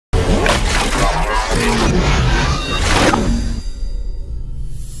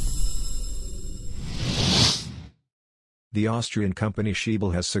The Austrian company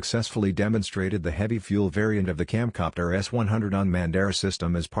Schiebel has successfully demonstrated the heavy-fuel variant of the Camcopter S-100 unmanned air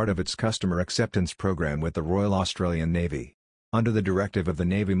system as part of its customer acceptance program with the Royal Australian Navy. Under the directive of the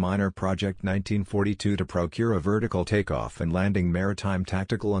Navy Minor Project 1942 to procure a vertical takeoff and landing maritime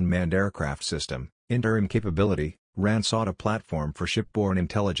tactical unmanned aircraft system, interim capability, RAN sought a platform for shipborne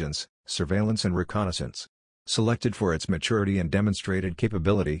intelligence, surveillance and reconnaissance. Selected for its maturity and demonstrated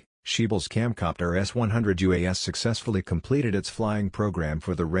capability, Schiebel's Camcopter S-100 UAS successfully completed its flying program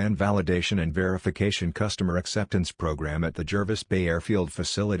for the RAN Validation and Verification Customer Acceptance Program at the Jervis Bay Airfield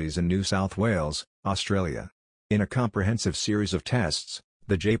facilities in New South Wales, Australia. In a comprehensive series of tests,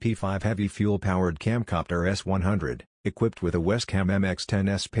 the JP-5 heavy-fuel-powered Camcopter S-100, equipped with a Westcam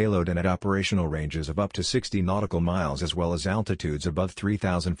MX-10S payload and at operational ranges of up to 60 nautical miles as well as altitudes above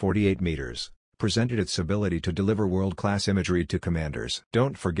 3,048 meters, presented its ability to deliver world-class imagery to commanders.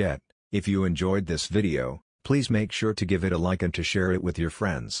 Don't forget, if you enjoyed this video, please make sure to give it a like and to share it with your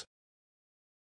friends.